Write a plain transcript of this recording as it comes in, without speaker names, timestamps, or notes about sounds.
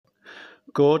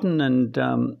Gordon, and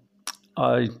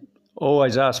I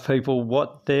always ask people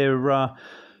what their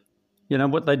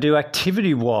what they do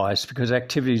activity-wise, because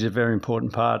activity is a very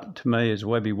important part to me as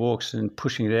Webby Walks and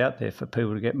pushing it out there for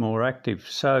people to get more active.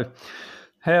 So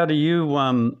how do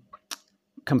you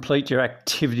complete your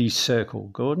activity circle,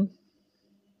 Gordon?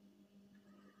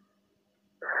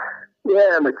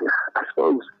 Yeah, I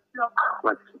suppose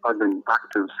I've been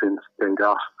active since day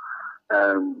dot.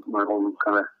 My own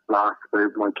kind of last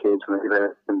with my kids and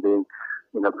everything being,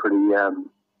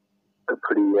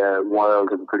 pretty wild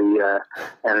and pretty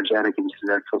energetic, and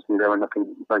trust me, they were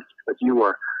nothing like you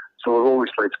were. So I've always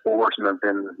played sport, and I've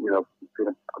been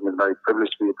very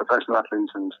privileged to be a professional athlete,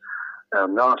 and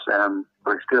not.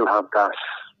 But I still have that.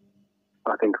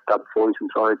 I think that voice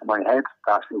inside my head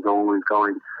that is always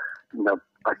going,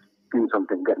 like do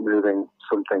something, get moving,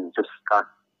 something, just that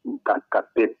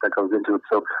bit that goes into it.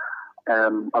 So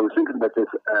I was thinking about this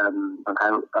and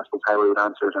how I would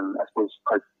answer it, and I suppose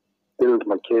I build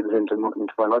my kids into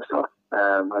my lifestyle.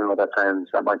 I know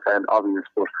that might sound obvious,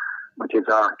 but my kids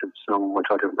are active, so I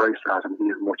try to embrace that and be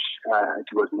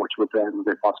do as much with them as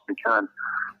they possibly can.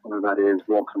 Whether that is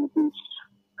walks on the beach,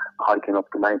 hiking up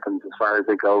the mountains as far as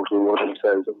they go, to one of them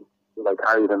says,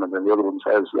 carry them, and then the other one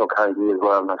says, carry me as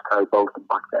well, and I've carried both of them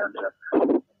back down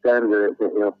the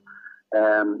hill.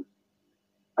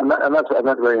 And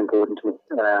that's very important to me,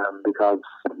 because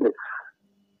it's,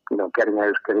 getting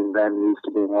out, getting them used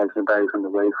to being out and about and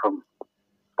away from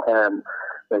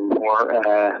more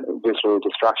visual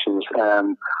distractions.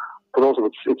 But also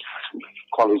it's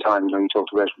quality time. You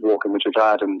talked about walking with your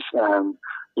dad, and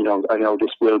I know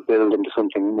this will build into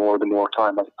something more the more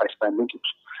time I spend into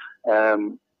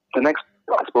it. The next,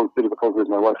 I suppose, bit of a puzzle is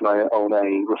my wife and I own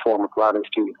a reformer Pilates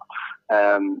studio,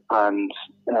 and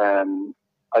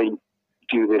I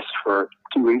do this for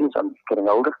two reasons. I'm getting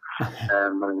older,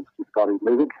 and my body's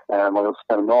moving. I also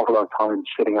spend an awful lot of time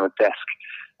sitting at a desk,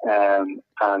 and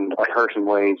I hurt in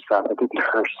ways that I didn't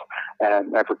hurt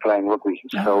ever playing rugby.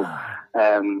 So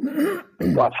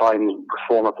I find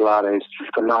reformer Pilates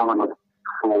phenomenal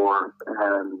for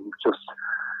just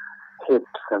hips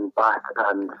and back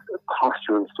and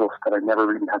posture and stuff that I never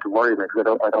really had to worry about,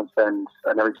 because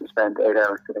I never used to spend 8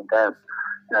 hours sitting down.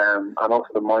 And also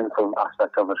the mindful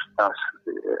aspect of it, that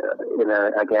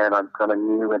again, I'm kind of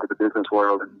new into the business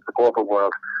world and the corporate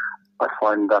world. I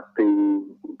find that the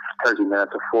 30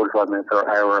 minutes or 45 minutes or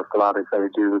hour of Pilates that I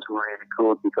do is really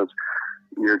good, because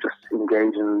you're just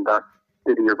engaging that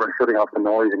bit of your brain, shutting off the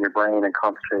noise in your brain and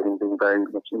concentrating, being very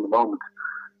much in the moment.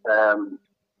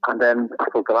 And then I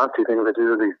suppose the last two things I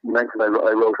do is, you mentioned I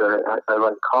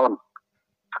write a column,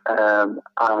 and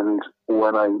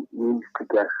when I used to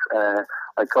get,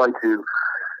 I try to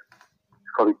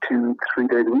probably 2-3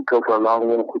 days a week go for a long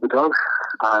walk with the dog,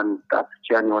 and that's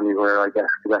genuinely where I get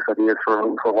the best ideas for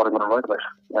what I'm going to write about.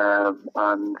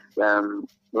 And the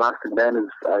last thing then is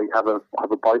I have a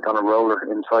bike on a roller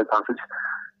inside passage,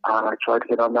 and I try to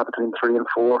get on that between 3 and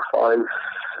 4, 5,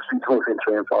 between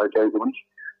 3 and 5 days a week,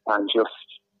 and just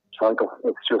cycle.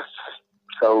 It's just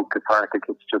so cathartic.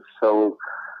 It's just so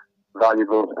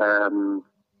valuable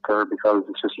because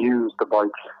it's just use the bike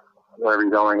wherever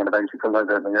you're going, and eventually sometimes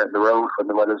you're on the road when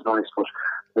the weather's nice, but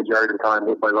the majority of the time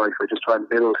with my life I just try and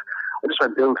build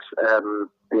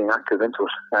being active into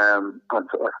it. And I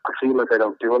feel like I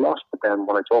don't do a lot, but then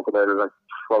when I talk about it I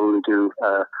probably do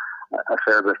a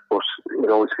fair bit, but it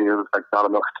always feels like not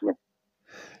enough to me.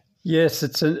 Yes,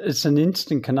 it's an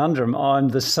instant conundrum. I'm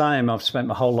the same. I've spent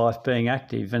my whole life being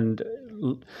active, and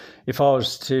if I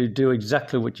was to do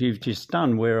exactly what you've just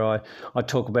done, where I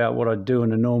talk about what I do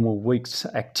in a normal week's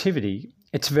activity,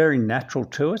 it's very natural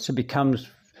to us. It becomes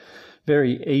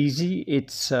very easy.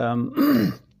 It's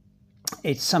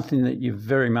it's something that you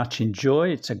very much enjoy.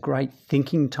 It's a great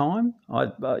thinking time.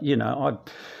 I've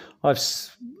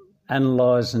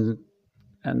analysed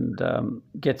and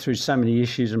get through so many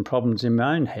issues and problems in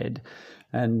my own head.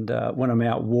 And when I'm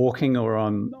out walking, or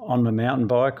I'm on my mountain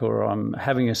bike, or I'm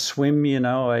having a swim,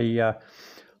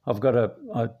 I've got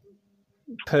I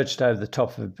perched over the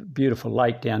top of a beautiful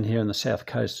lake down here on the south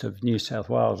coast of New South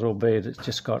Wales, albeit it's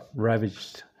just got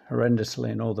ravaged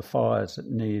horrendously in all the fires at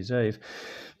New Year's Eve.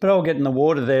 But I'll get in the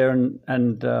water there,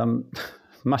 and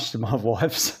much to my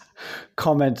wife's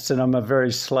comments, and I'm a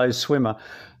very slow swimmer,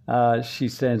 she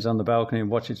stands on the balcony and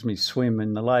watches me swim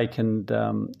in the lake, and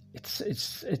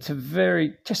it's a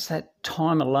very, just that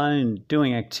time alone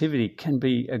doing activity can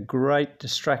be a great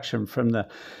distraction from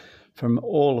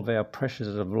all of our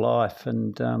pressures of life.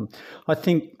 And I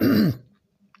think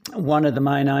one of the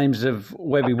main aims of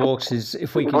Webby Walks is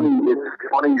if we can.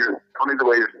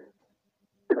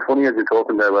 It's funny as you're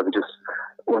talking there, Webby, just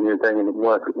when you're saying it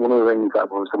work, one of the things that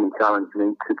was something challenged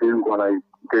me to do when I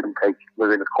didn't take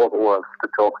within the corporate world to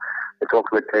talk. They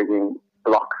talked about taking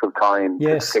blocks of time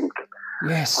to think.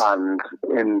 Yes. And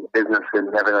in business and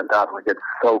everything like that, we get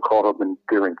so caught up in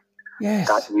doing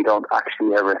that you don't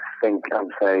actually ever think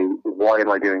and say, why am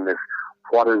I doing this?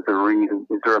 What is the reason?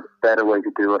 Is there a better way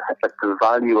to do it? Like the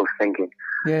value of thinking.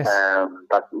 Yes.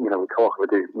 That, we talk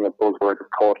about the buzzwords of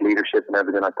thought leadership and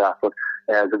everything like that. But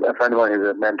a friend of mine who's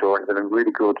a mentor has been a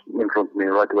really good influence on me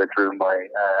right the way through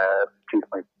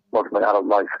most of my adult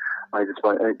life. I just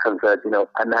kind of said,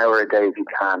 an hour a day if you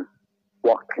can.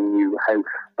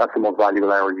 That's the most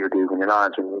valuable hour you do when you're not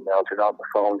answering emails, you're not on the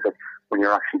phone, when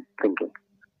you're actually thinking.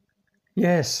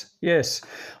 Yes. As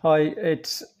I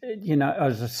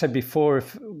said before,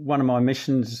 if one of my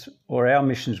missions or our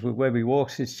missions with Webby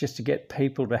Walks is just to get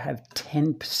people to have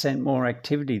 10% more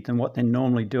activity than what they're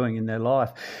normally doing in their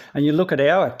life. And you look at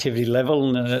our activity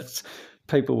level and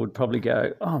people would probably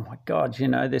go, oh my God,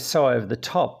 they're so over the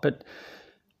top. But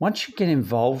once you get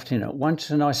involved in it,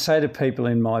 and I say to people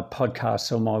in my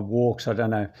podcasts or my walks, I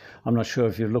don't know, I'm not sure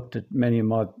if you've looked at many of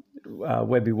my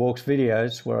Webby Walks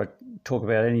videos where I talk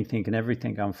about anything and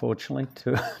everything, unfortunately,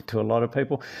 to a lot of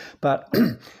people. But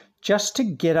just to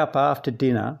get up after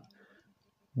dinner,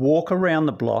 walk around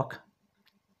the block,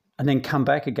 and then come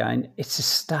back again, it's a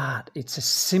start. It's a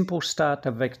simple start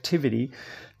of activity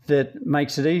that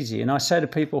makes it easy. And I say to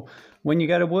people, when you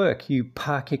go to work, you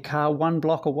park your car 1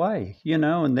 block away,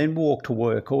 and then walk to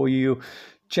work, or you,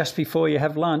 just before you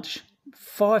have lunch,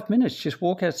 5 minutes, just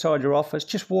walk outside your office,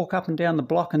 just walk up and down the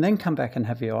block and then come back and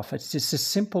have your office. It's just a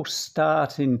simple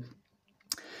start in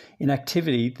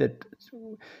activity that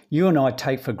you and I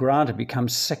take for granted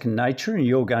becomes second nature, and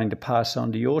you're going to pass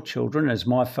on to your children as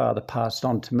my father passed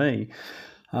on to me.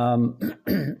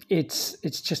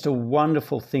 It's just a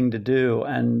wonderful thing to do.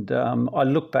 And I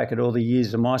look back at all the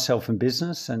years of myself in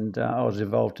business, and I was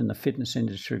involved in the fitness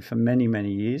industry for many,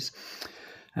 many years.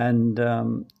 And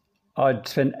I'd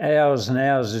spend hours and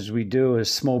hours, as we do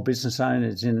as small business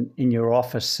owners, in your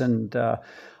office. And I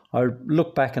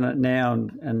look back on it now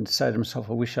and say to myself,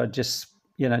 I wish I'd just,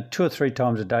 2 or 3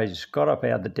 times a day, just got up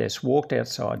out of the desk, walked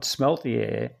outside, smelt the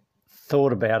air,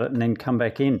 thought about it, and then come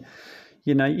back in.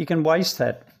 You can waste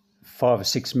that 5 or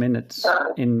 6 minutes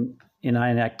in an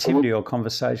activity or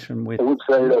conversation with. I would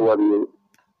say that Webby,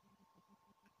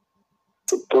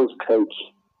 it does take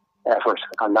effort,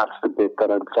 and that's the bit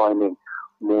that I'm finding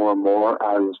more and more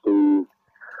as the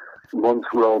months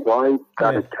roll by,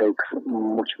 that it takes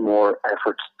much more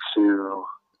effort to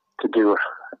do it.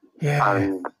 Yeah.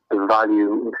 And the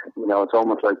value, it's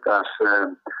almost like that,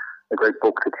 a great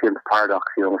book, The Chimp Paradox,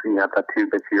 you have that 2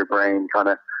 bits of your brain kind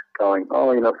of going,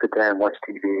 sit down, watch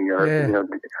TV, or,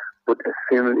 but as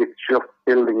soon as it's just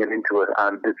building it into it,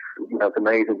 and it's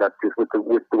amazing that just with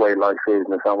the way life is, and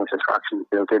there's so much distractions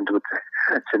built into it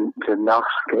to not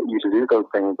get you to do those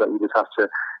things, that you just have to,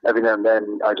 every now and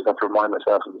then, I just have to remind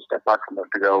myself and step back from it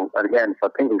to go, and again, it's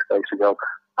that thinking space to go,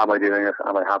 am I doing it?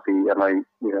 Am I happy? Am I,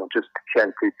 just check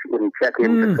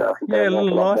in with yourself. A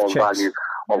little life checks. Value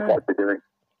of what you're doing.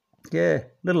 Yeah,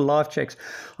 little life checks.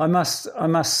 I must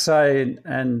say,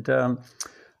 and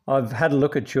I've had a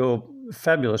look at your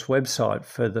fabulous website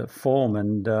for the form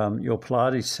and your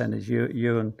Pilates centres,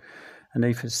 you and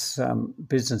Aoife's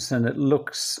business, and it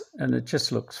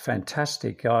just looks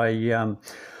fantastic. I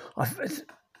was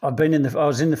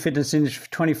in the fitness industry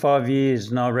for 25 years,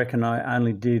 and I reckon I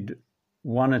only did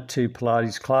 1 or 2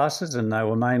 Pilates classes, and they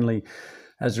were mainly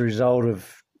as a result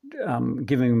of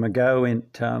giving them a go in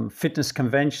fitness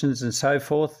conventions and so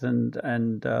forth. And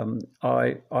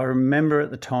I remember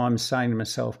at the time saying to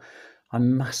myself, I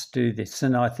must do this.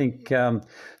 And I think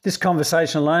this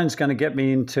conversation alone is going to get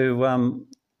me into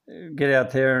get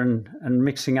out there and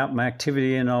mixing up my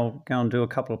activity, and I'll go and do a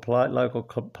couple of local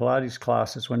Pilates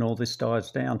classes when all this dies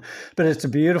down. But it's a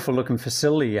beautiful looking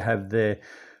facility you have there,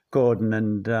 Gordon,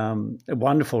 and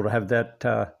wonderful to have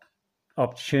that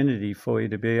opportunity for you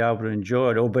to be able to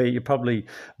enjoy it, albeit you're probably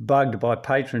bugged by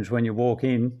patrons when you walk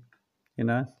in,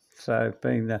 so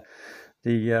being the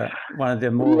one of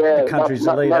the more the country's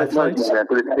elite athletes.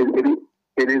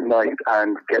 It is nice,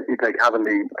 and getting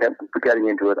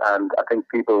into it, and I think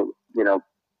people, it's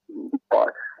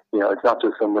not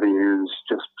just somebody who's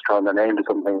just trying their name to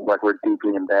something. Like, we're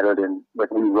deeply embedded in,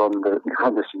 like, we run the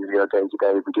studio day to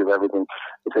day, we do everything.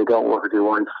 If they don't work or do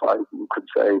one, I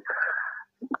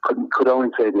could only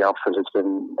say the opposite. It's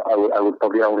been, I would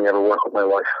probably only ever work with my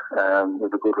wife.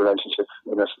 With a good relationship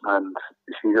in it, and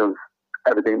she does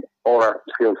everything, all our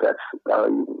skill sets. I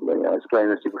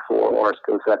explained this to you before. All our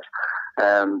skill sets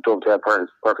dovetail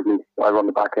perfectly. I run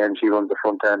the back end, she runs the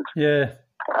front end. Yeah.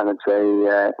 and it's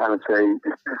a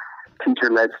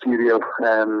teacher-led studio,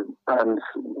 and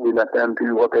we let them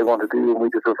do what they want to do, and we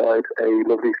just provide a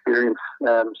lovely experience.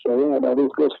 So yeah, that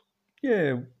is good.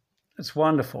 Yeah, it's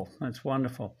wonderful. That's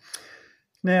wonderful.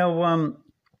 Now,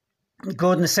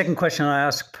 Gordon, the second question I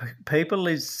ask people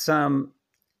is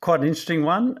quite an interesting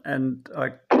one, and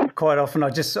quite often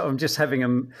I'm just having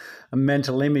a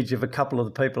mental image of a couple of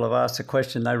the people I've asked a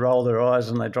question. They roll their eyes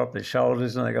and they drop their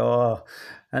shoulders and they go, "Oh,"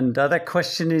 and that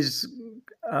question is,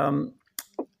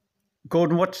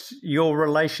 Gordon, what's your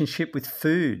relationship with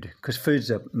food? Because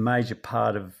food's a major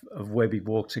part of Webby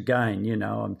Walks Again.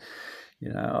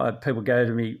 People go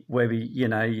to me, Webby,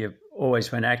 you've always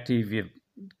been active, you've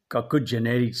got good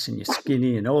genetics and you're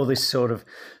skinny and all this sort of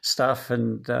stuff,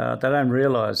 and they don't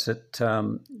realise that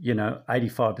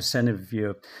 85% of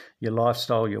your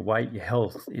lifestyle, your weight, your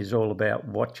health is all about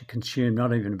what you consume,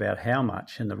 not even about how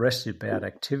much, and the rest is about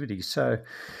activity. So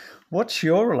what's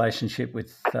your relationship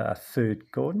with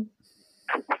food, Gordon?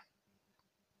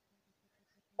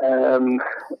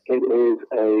 It is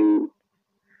an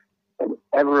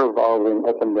ever-evolving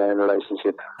up and down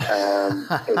relationship.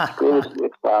 It's good,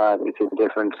 it's bad, it's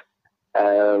indifferent.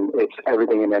 It's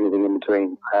everything and anything in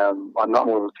between. I'm not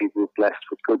one of those people who's blessed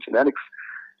with good genetics.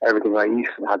 Everything I eat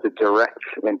has a direct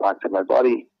impact on my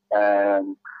body.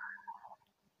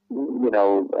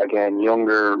 Again,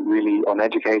 younger, really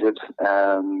uneducated,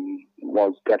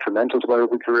 was detrimental to my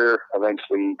rugby career.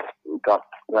 Eventually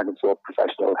went into a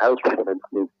professional health. I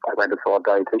went for a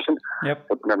dietitian. Yep.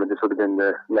 But remember, this would have been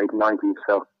the late 90s,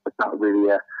 so it's not really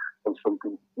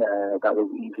something that was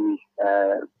easily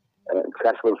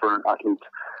accessible for athletes.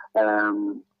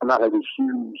 And that had a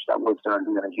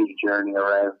huge journey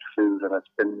around food, and it's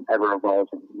been ever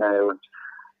evolving now. And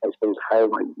I suppose how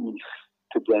I eat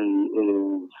today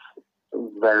is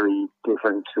very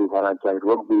different to when I played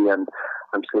rugby, and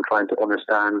I'm still trying to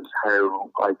understand how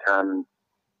I can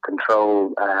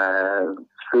control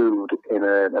food in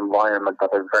an environment that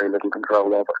I have very little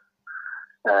control over.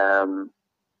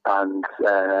 I'm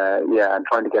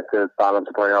trying to get the balance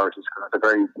of priorities,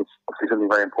 because it's obviously something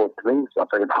very important to me. It's not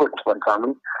very important to my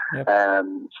family. Yep.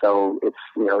 So it's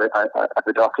at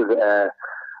the doctor.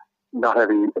 Not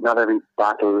every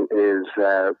battle is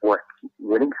worth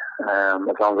winning,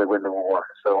 as long as I win the war.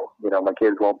 So my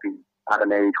kids won't be at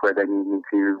an age where they need me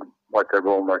to wipe their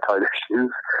bum or tie their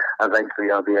shoes.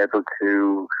 Eventually, I'll be able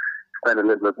to spend a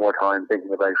little bit more time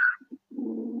thinking about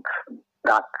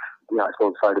that, I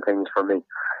suppose, side of things for me.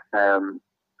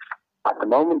 At the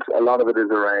moment, a lot of it is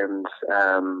around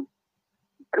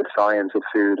the science of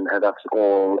food and how that's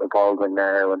all evolving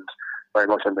now, and very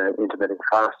much on the intermittent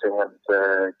fasting and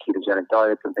ketogenic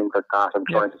diets and things like that. I'm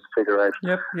trying to figure out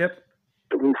there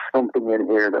is something in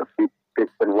here that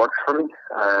it's been worked for me,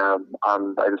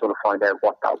 and I just want to find out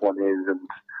what that one is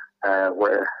and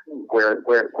where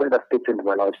that fits into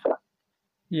my lifestyle.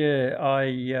 Yeah,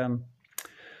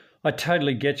 I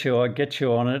totally get you. I get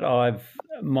you on it.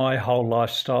 My whole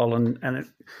lifestyle and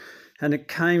it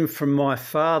came from my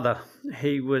father.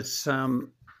 He was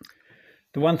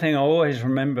the one thing I always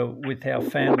remember with our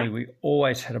family. We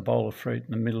always had a bowl of fruit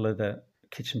in the middle of the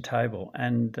kitchen table,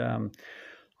 and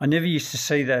I never used to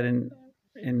see that in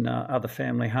other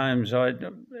family homes. I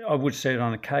would see it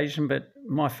on occasion, but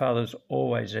my father was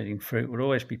always eating fruit. Would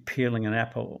always be peeling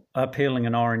peeling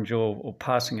an orange, or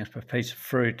passing us a piece of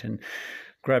fruit and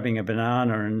grabbing a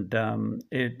banana, and I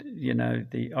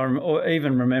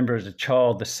even remember as a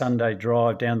child the Sunday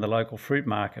drive down the local fruit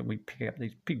market. We'd pick up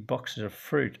these big boxes of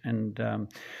fruit, and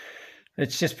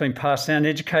it's just been passed down.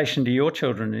 Education to your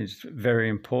children is very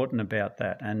important about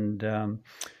that, and I'm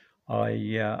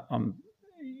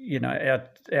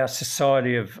our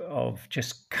society of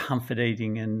just comfort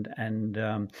eating and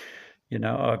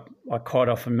I quite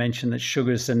often mention that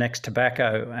sugar is the next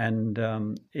tobacco, and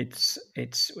it's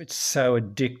so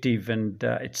addictive, and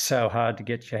it's so hard to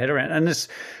get your head around. And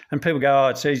people go, "Oh,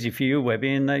 it's easy for you,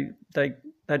 Webby," and they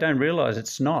don't realise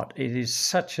it's not. It is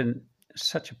such a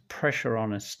pressure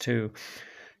on us to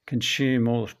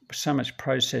consume so much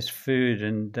processed food,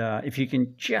 and if you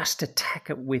can just attack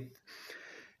it with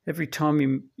every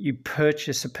time you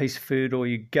purchase a piece of food, or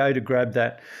you go to grab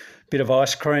that bit of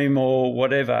ice cream or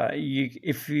whatever,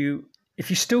 if you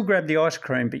still grab the ice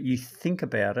cream, but you think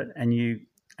about it and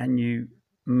you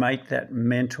make that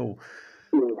mental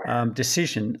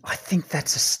decision, I think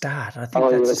that's a start. I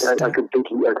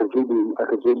completely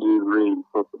agree.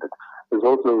 But there's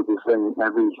also this thing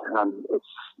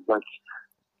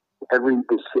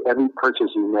every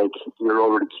purchase you make, you're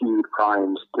already queued,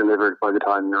 primed, delivered by the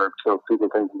time you're. So people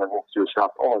think when they walk through a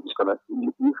shop,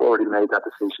 you've already made that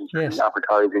decision. Yes.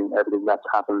 Advertising, everything that's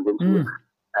happened into it.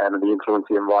 and the influence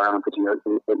the environment that you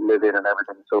live in and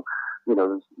everything. So,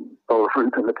 there's bowl of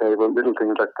fruit on the table, little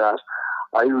things like that.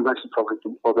 I was actually probably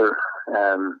the other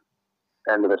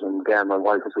end of it, and again, my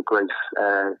wife is a great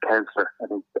counsellor. I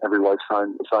think every wife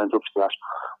signs up to that.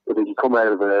 But if you come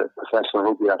out of a professional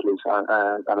rugby athlete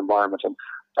an environment, and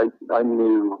I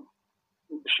knew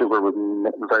sugar was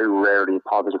very rarely a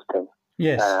positive thing.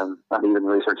 Yes. And even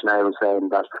research now is saying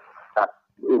that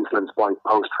influence by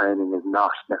post-training is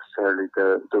not necessarily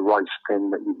the right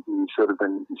thing that you should have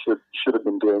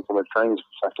been doing from a training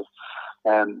perspective.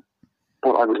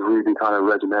 But I was really kind of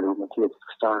regimented with my kids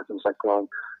to start. It was like going,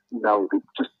 no,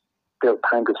 just they'll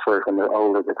thank us for it when they're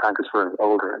older. They thank us for it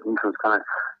older. I think it was kind of,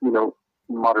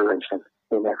 moderation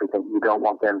in everything. You don't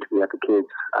want them to be at the kids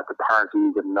at the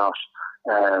parties and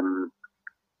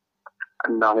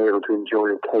not able to enjoy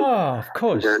a cake. Oh, of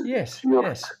course. Yes.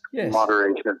 Moderation.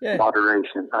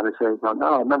 And it's saying,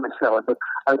 no, not myself. But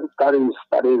I think that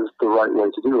is the right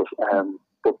way to do it.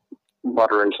 But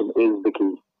moderation is the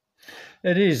key.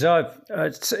 It is.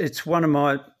 It's one of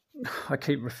my. I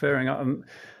keep referring.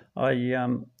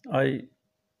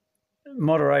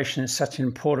 Moderation is such an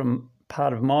important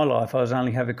part of my life. I was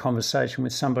only having a conversation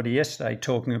with somebody yesterday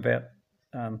talking about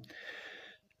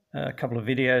a couple of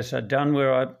videos I'd done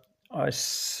where I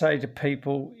say to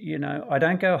people, I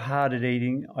don't go hard at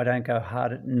eating. I don't go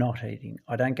hard at not eating.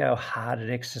 I don't go hard at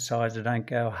exercise. I don't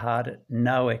go hard at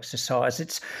no exercise.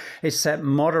 It's that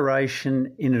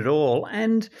moderation in it all.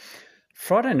 And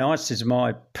Friday nights is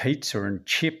my pizza and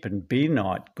chip and beer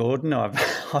night, Gordon. I'll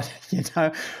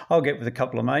get with a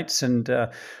couple of mates and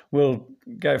we'll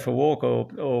go for a walk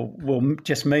or we'll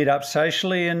just meet up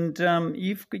socially. And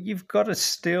you've got to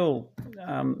still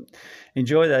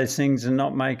enjoy those things and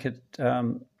not make it be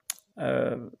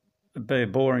a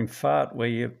boring fart where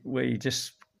you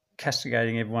just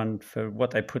castigating everyone for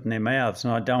what they put in their mouths,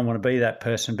 and I don't want to be that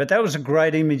person. But that was a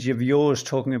great image of yours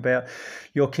talking about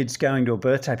your kids going to a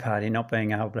birthday party, not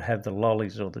being able to have the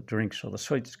lollies or the drinks or the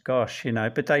sweets. Gosh,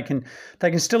 but they can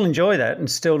still enjoy that and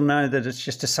still know that it's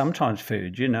just a sometimes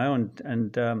food, and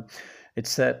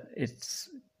it's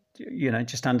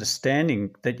just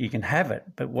understanding that you can have it,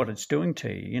 but what it's doing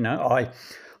to you.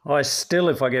 I still,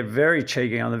 if I get very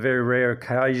cheeky on the very rare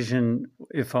occasion,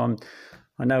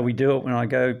 I know we do it when I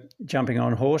go jumping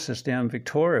on horses down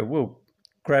Victoria. We'll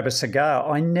grab a cigar.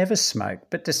 I never smoke,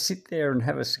 but to sit there and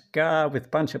have a cigar with a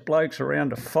bunch of blokes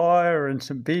around a fire and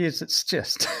some beers, it's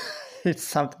just, it's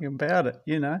something about it,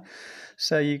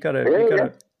 So you got to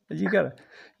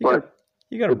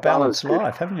balance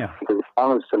life, haven't you?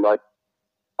 Balance to life.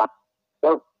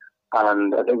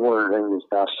 And I think one of the things is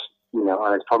that,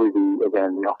 and it's probably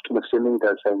the optimist in me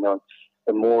that's saying,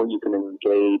 the more you can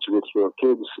engage with your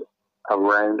kids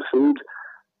around food,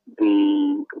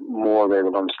 the more they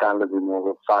will understand it, the more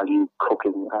will value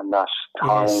cooking and that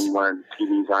time when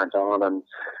TVs aren't on and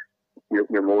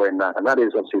you're more in that. And that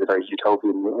is obviously the very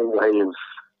utopian way of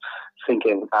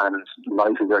thinking, and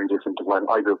life is very different to when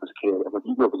I grew up as a kid. And when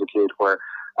you grew up as a kid where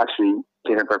actually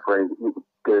dinner preparation,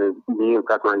 the meal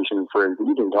preparation for the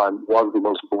eating time was the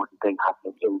most important thing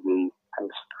happening in the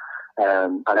house.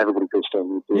 And everybody pitched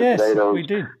in. Yes, potatoes, we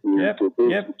did. Yep.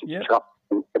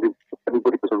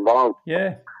 Everybody was involved.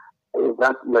 Yeah.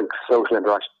 That social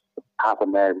interaction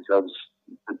happen now because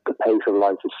the pace of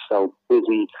life is so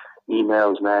busy.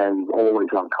 Emails now, always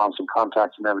on constant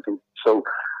contact and everything. So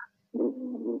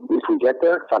if we get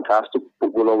there, fantastic.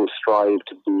 But we'll always strive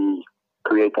to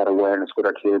create that awareness with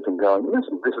our kids and going,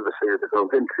 listen, this is the food that goes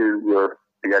into your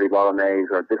spaghetti bolognese,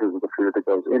 or this is the food that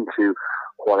goes into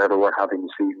whatever we're having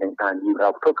this evening, and you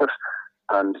help cook it.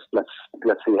 And let's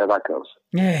see how that goes.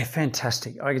 Yeah,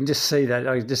 fantastic. I can just see that.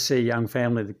 I can just see a young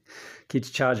family, the kids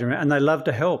charging around, and they love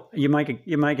to help. You make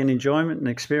an enjoyment and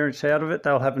experience out of it.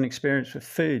 They'll have an experience with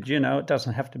food. It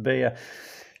doesn't have to be a.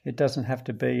 We have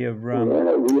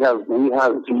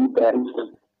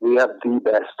the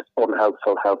best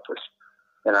unhelpful helpers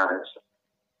in our house.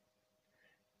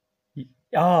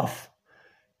 Oh,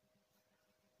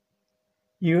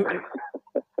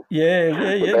 Yeah,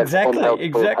 exactly.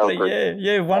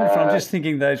 Yeah, wonderful. I'm just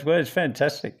thinking those words.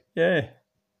 Fantastic. Yeah.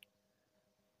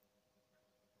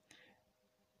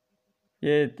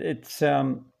 Yeah, it's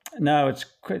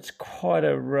quite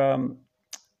a.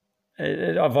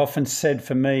 I've often said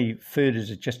for me, food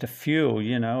is just a fuel.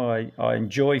 I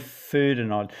enjoy food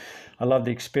and I love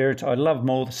the experience. I love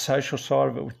more the social side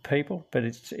of it with people, but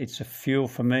it's a fuel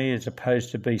for me as opposed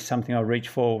to be something I reach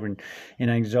for in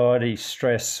anxiety,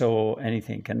 stress, or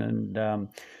anything. And the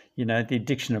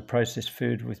addiction of processed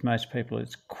food with most people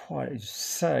it's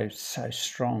so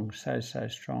strong, so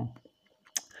strong.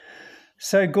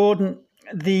 So Gordon,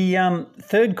 The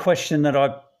third question that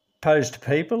I pose to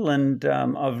people, and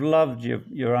I've loved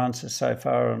your answer so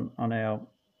far on our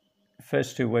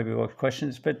first two Webby Walk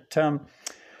questions, but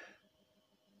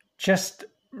just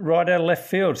right out of left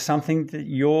field, something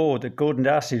that Gordon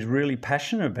Darcy is really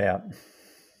passionate about.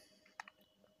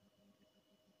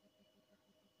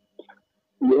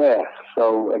 Yeah.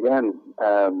 So again,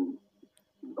 I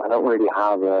don't really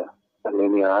have a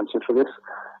linear answer for this.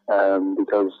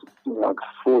 Because I'm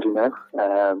 40 now.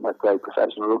 I played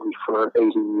professional rugby for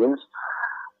 18 years.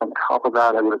 On top of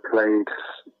that, I would have played,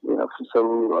 so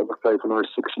I would have played for another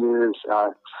 6 years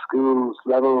at schools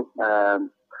level.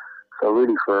 So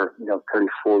really for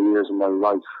 34 years of my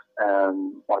life,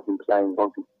 I've been playing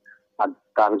rugby, and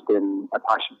that has been a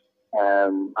passion.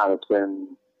 And it's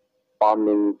been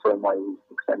bonding for my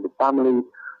extended family.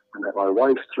 I met my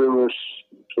wife through it,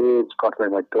 kids, got to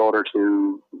bring my daughter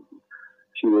to.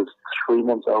 She was 3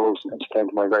 months old and she came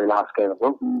to my very last game of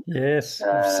rugby. Yes,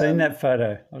 I've seen that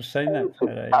photo. It's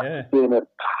been a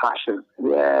passion.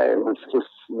 Yeah, it was just,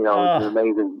 an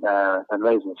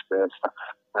amazing experience.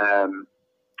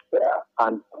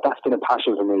 And that's been a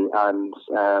passion for me. And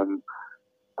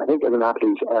I think as an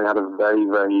athlete, I had a very,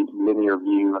 very linear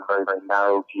view, a very, very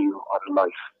narrow view on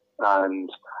life. And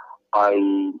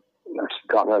I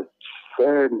got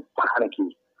fairly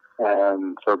panicky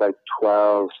for about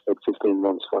 15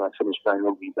 months when I finished playing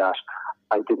rugby, that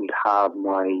I didn't have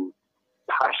my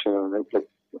passion. Like,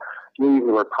 using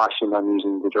the word passion, I'm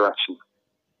using the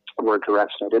word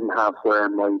direction. I didn't have where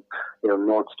my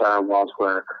North Star was,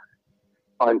 where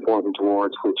I'm pointing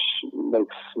towards, which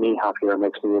makes me happier,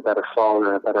 makes me a better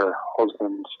father, a better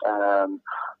husband,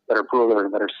 better brother, a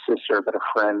better sister, a better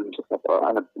friend,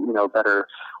 and a better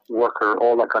worker.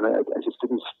 All that kind of. I just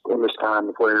didn't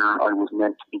understand where I was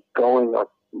meant to be going, and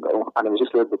it was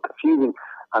just a little bit confusing,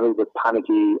 and a little bit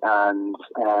panicky. And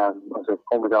I was like,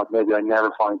 oh my God, maybe I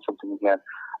never find something again.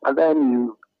 And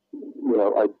then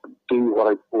I do what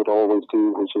I would always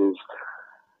do, which is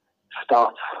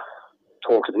stop,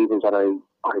 talk to people that I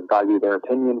value their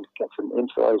opinion, get some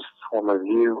insight, form a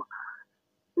view,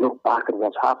 look back at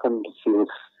what's happened, see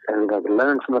what's anything I can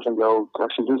learn from it, and go,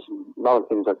 actually, there's a lot of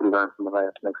things I can learn from it. I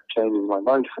have to make some changes in my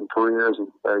life and careers and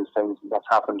various things, and that's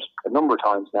happened a number of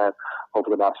times now over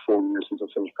the last 4 years since I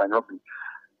finished playing rugby.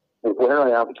 But where I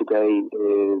am today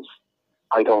is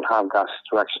I don't have that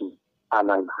direction,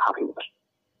 and I'm happy with it.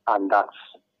 And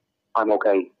I'm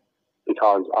okay,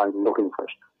 because I'm looking for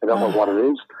it. I don't know what it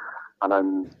is, and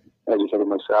I'm educating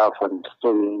myself, I'm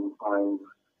studying, I'm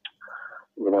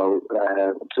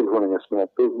running a small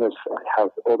business. I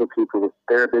help other people with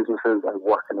their businesses. I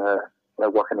work in a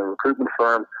recruitment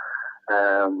firm.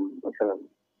 I'm kind of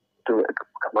doing a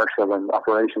commercial and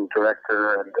operations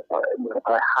director, and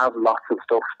I have lots of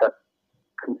stuff that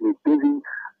keeps me busy.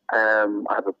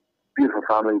 I have a beautiful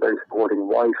family, very supporting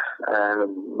wife,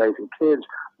 amazing kids.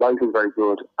 Life is very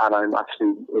good, and I'm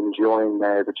actually enjoying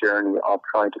now the journey of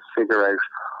trying to figure out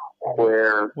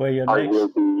where I will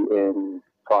be in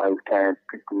 5, 10,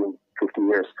 50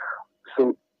 years.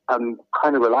 So I'm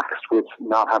kind of relaxed with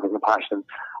not having a passion.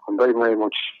 I'm very, very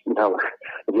much,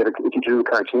 if you drew a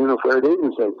cartoon of where it is,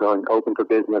 and say going open for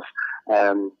business,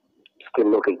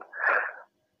 still looking.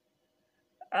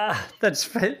 That's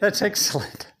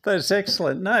excellent. That's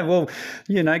excellent. No, well,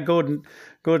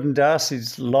 Gordon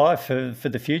Darcy's life for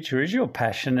the future is your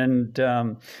passion,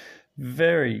 and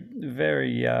very,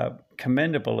 very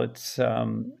commendable. It's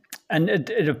and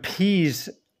it appears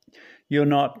you're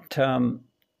not.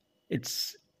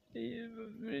 It's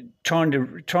trying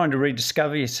to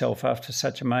rediscover yourself after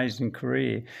such amazing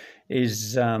career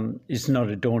is not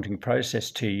a daunting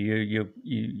process to you.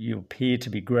 You appear to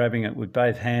be grabbing it with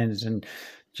both hands, and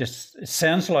just it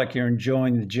sounds like you're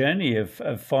enjoying the journey of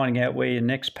finding out where your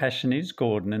next passion is,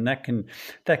 Gordon, and that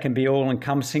can be all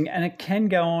encompassing, and it can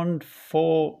go on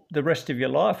for the rest of your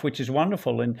life, which is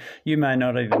wonderful. And you may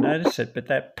not even notice it, but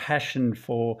that passion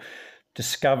for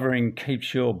discovering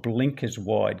keeps your blinkers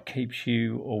wide, keeps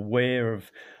you aware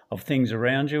of things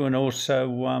around you, and also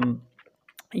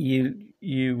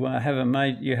you have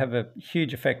a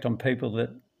huge effect on people that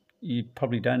you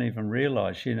probably don't even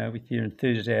realise, with your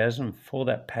enthusiasm for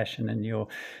that passion and your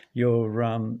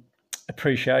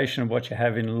appreciation of what you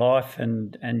have in life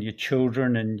and your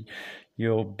children and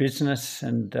your business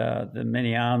and the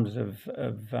many arms of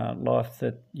life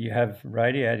that you have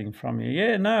radiating from you.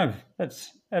 Yeah, no,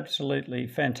 that's absolutely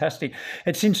fantastic.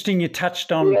 It's interesting you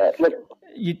touched on... Yeah,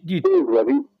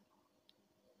 Webby.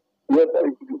 Yeah,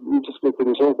 you just make the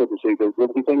result of the two. The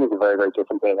rugby thing is a very, very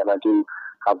different thing, and I do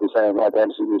have the same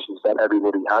identity issues that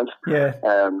everybody has.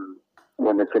 Yeah.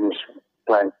 When they finish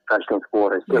playing professional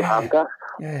sport, I still have that.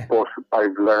 but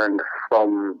I've learned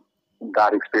from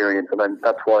that experience, and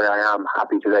that's why I am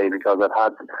happy today, because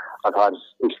I've had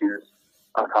issues,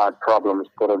 I've had problems,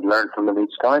 but I've learned from them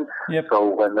each time. Yep. So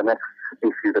when the next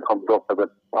issue that comes up, I've got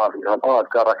life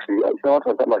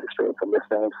experience from this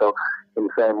now. So in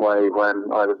the same way,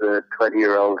 when I was a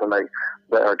 20-year-old or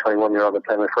 21-year-old, and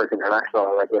playing my first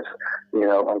international, I guess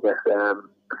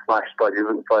smashed by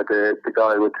the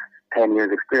guy with 10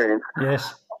 years experience.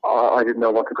 Yes. I didn't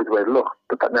know what the good way to look,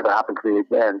 but that never happened to me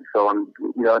again. So I'm,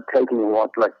 taking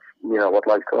what life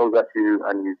throws at you,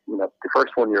 and the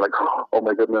first one you're like, oh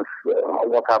my goodness,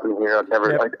 what's happening here? I've never,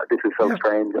 this is so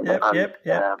strange. I'm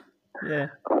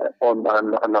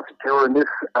not secure in this,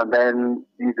 and then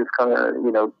you just kind of,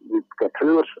 you get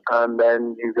through it, and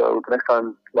then you go, the next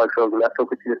time life throws a left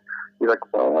hook at you, you're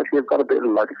like, well, actually I've got a bit of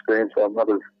life experience, so I'm not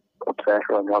as upset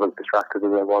or I'm not as distracted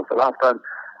as I was the last time.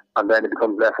 And then it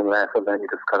becomes less and less, and then you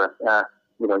just kind of,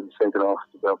 you shake it off.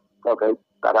 You go, okay,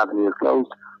 that avenue is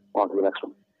closed, on to the next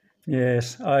one.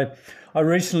 Yes, I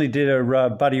recently did a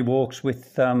buddy walks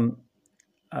with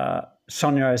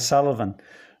Sonia O'Sullivan,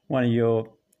 one of your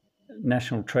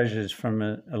national treasures from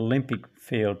an Olympic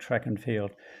field, track and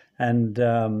field, and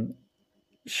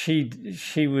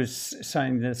she was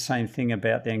saying the same thing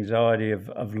about the anxiety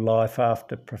of life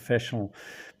after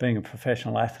being a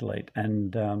professional athlete,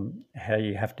 and how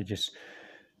you have to just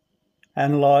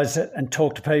analyse it and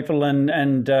talk to people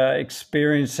and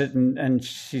experience it, and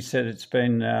she said it's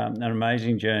been an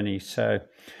amazing journey. So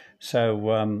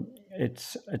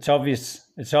it's obvious.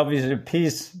 It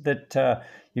appears that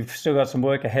you've still got some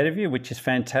work ahead of you, which is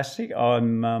fantastic.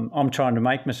 I'm trying to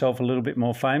make myself a little bit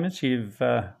more famous.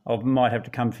 I might have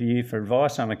to come for you for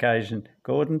advice on occasion,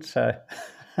 Gordon. So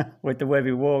with the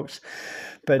Webby walks,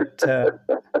 but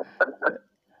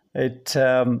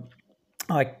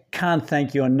I can't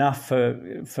thank you enough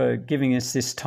for giving us this time.